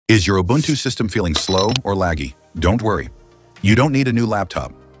Is your Ubuntu system feeling slow or laggy? Don't worry. You don't need a new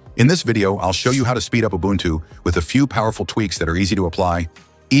laptop. In this video, I'll show you how to speed up Ubuntu with a few powerful tweaks that are easy to apply,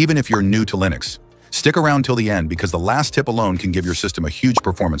 even if you're new to Linux. Stick around till the end because the last tip alone can give your system a huge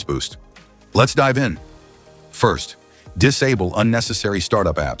performance boost. Let's dive in. First, disable unnecessary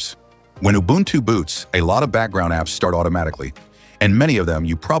startup apps. When Ubuntu boots, a lot of background apps start automatically, and many of them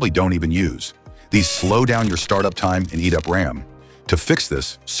you probably don't even use. These slow down your startup time and eat up RAM. To fix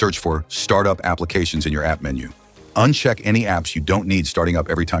this, search for Startup Applications in your app menu. Uncheck any apps you don't need starting up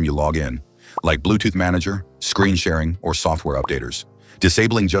every time you log in, like Bluetooth Manager, screen sharing, or software updaters.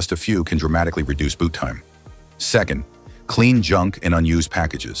 Disabling just a few can dramatically reduce boot time. Second, clean junk and unused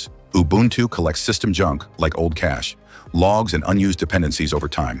packages. Ubuntu collects system junk like old cache, logs, and unused dependencies over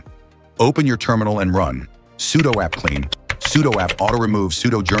time. Open your terminal and run sudo apt clean, sudo apt auto remove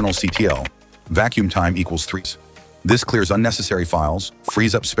sudo journal ctl, vacuum time equals 3. This clears unnecessary files,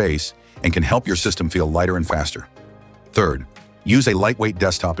 frees up space, and can help your system feel lighter and faster. Third, use a lightweight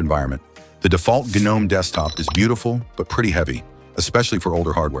desktop environment. The default GNOME desktop is beautiful but pretty heavy, especially for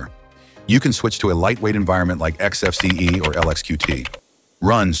older hardware. You can switch to a lightweight environment like XFCE or LXQT.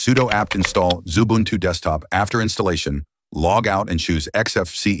 Run sudo apt install Xubuntu desktop after installation, log out and choose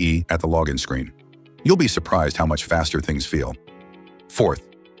XFCE at the login screen. You'll be surprised how much faster things feel. Fourth,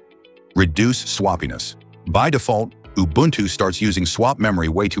 reduce swappiness. By default, Ubuntu starts using swap memory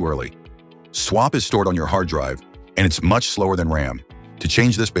way too early. Swap is stored on your hard drive, and it's much slower than RAM. To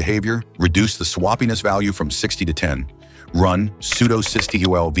change this behavior, reduce the swappiness value from 60 to 10. Run sudo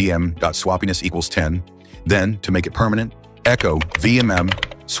sysdul vm.swappiness equals 10. Then, to make it permanent, echo vmm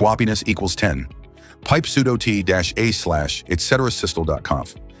swappiness equals 10. Pipe sudo t-a/ etc.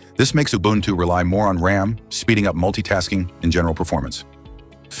 systel.conf. This makes Ubuntu rely more on RAM, speeding up multitasking and general performance.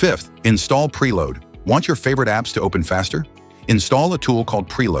 Fifth, install Preload. Want your favorite apps to open faster? Install a tool called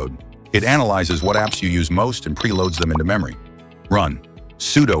Preload. It analyzes what apps you use most and preloads them into memory. Run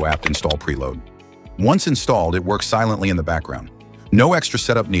sudo apt install preload. Once installed, it works silently in the background. No extra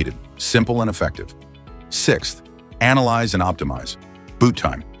setup needed. Simple and effective. Sixth, analyze and optimize. Boot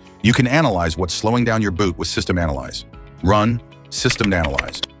time. You can analyze what's slowing down your boot with System Analyze. Run System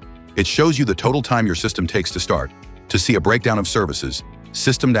Analyze. It shows you the total time your system takes to start. To see a breakdown of services,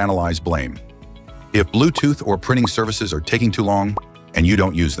 System Analyze blame. If Bluetooth or printing services are taking too long and you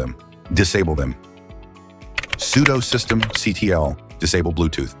don't use them, disable them. Sudo system ctl disable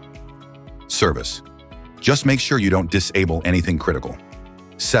Bluetooth. Service. Just make sure you don't disable anything critical.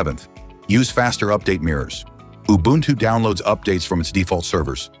 Seventh, use faster update mirrors. Ubuntu downloads updates from its default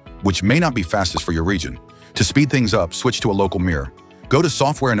servers, which may not be fastest for your region. To speed things up, switch to a local mirror. Go to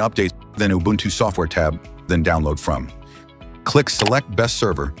Software and Updates, then Ubuntu Software tab, then Download from. Click Select Best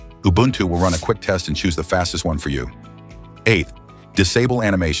Server. Ubuntu will run a quick test and choose the fastest one for you. Eighth, disable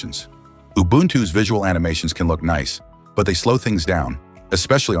animations. Ubuntu's visual animations can look nice, but they slow things down,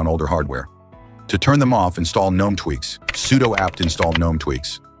 especially on older hardware. To turn them off, install GNOME Tweaks, sudo apt install GNOME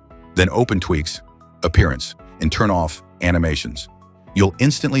Tweaks. Then open Tweaks, Appearance, and turn off Animations. You'll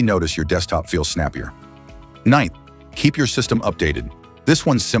instantly notice your desktop feels snappier. Ninth, keep your system updated. This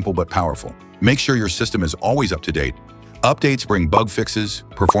one's simple but powerful. Make sure your system is always up to date. Updates bring bug fixes,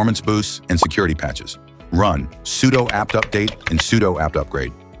 performance boosts, and security patches. Run sudo apt update and sudo apt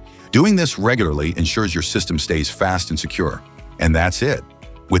upgrade. Doing this regularly ensures your system stays fast and secure. And that's it.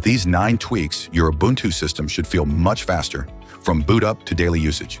 With these 9 tweaks, your Ubuntu system should feel much faster, from boot up to daily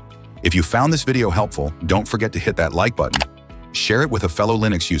usage. If you found this video helpful, don't forget to hit that like button, share it with a fellow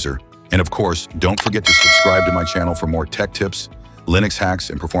Linux user, and of course, don't forget to subscribe to my channel for more tech tips, Linux hacks,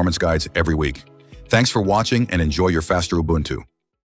 and performance guides every week. Thanks for watching and enjoy your faster Ubuntu.